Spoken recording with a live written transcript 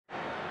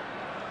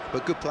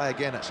But good play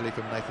again, actually,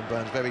 from Nathan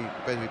Burns. Very,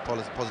 very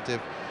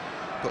positive.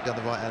 Got down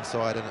the right-hand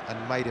side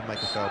and made him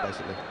make a foul,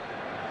 basically.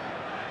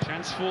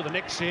 Chance for the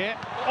Knicks here.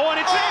 Oh, and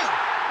it's in!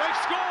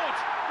 They've scored!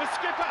 The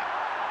skipper,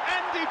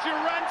 Andy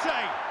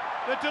Durante.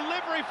 The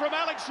delivery from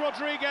Alex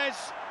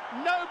Rodriguez.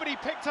 Nobody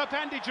picked up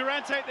Andy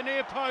Durante at the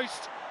near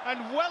post.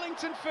 And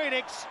Wellington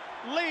Phoenix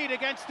lead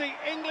against the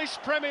English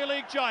Premier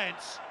League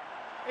giants.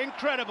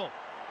 Incredible.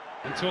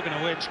 And talking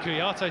of which,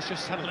 Kouyaté's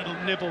just had a little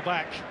nibble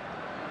back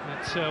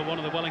at one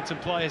of the Wellington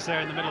players there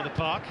in the middle of the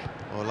park.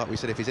 Well, like we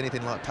said, if he's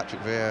anything like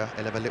Patrick Vieira,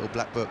 he'll have a little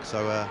black book,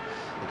 so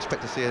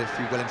expect to see a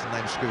few Wellington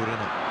names scribbled in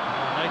it.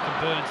 Nathan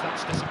Burns,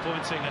 that's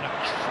disappointing, and a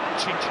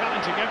crunching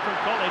challenge again from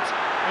Collins.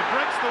 It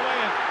breaks the way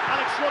of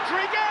Alex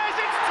Rodriguez.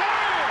 It's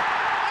two!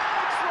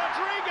 Alex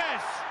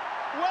Rodriguez!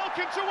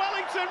 Welcome to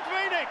Wellington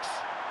Phoenix!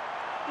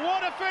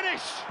 What a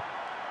finish!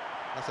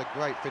 That's a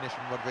great finish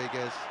from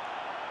Rodriguez.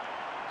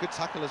 Good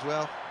tackle as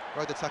well.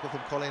 Rode the tackle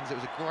from Collins. It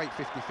was a great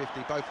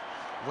 50-50, both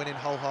winning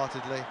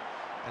wholeheartedly,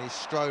 and he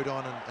strode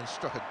on and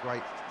struck a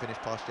great finish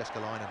past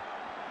Jääskeläinen.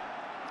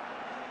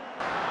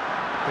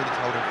 Phoenix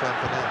holding firm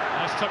for now.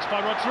 Nice touch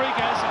by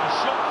Rodriguez, and a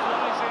shot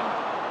flies in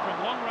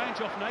from long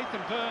range off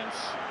Nathan Burns.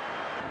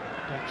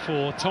 Back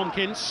for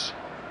Tomkins.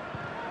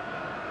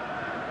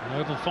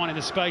 Ravel finding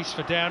the space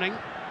for Downing.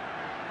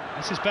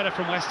 This is better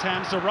from West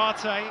Ham.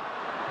 Zárate.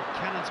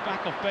 Cannons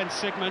back off Ben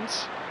Sigmund.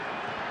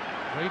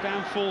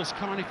 Rebound falls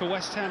kindly for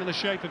West Ham in the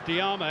shape of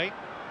Diamé.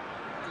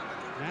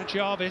 Now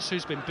Jarvis,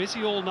 who's been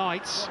busy all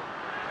night.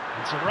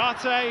 And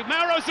Zárate,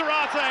 Mauro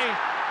Zárate!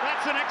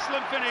 That's an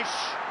excellent finish.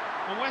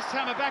 And West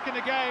Ham are back in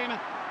the game.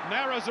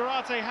 Mauro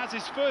Zárate has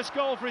his first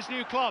goal for his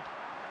new club.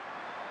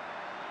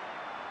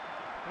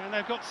 And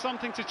they've got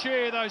something to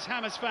cheer those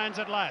Hammers fans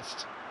at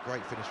last.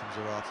 Great finish from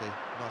Zárate.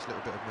 Nice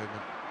little bit of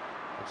movement.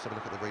 Let's have a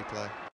look at the replay.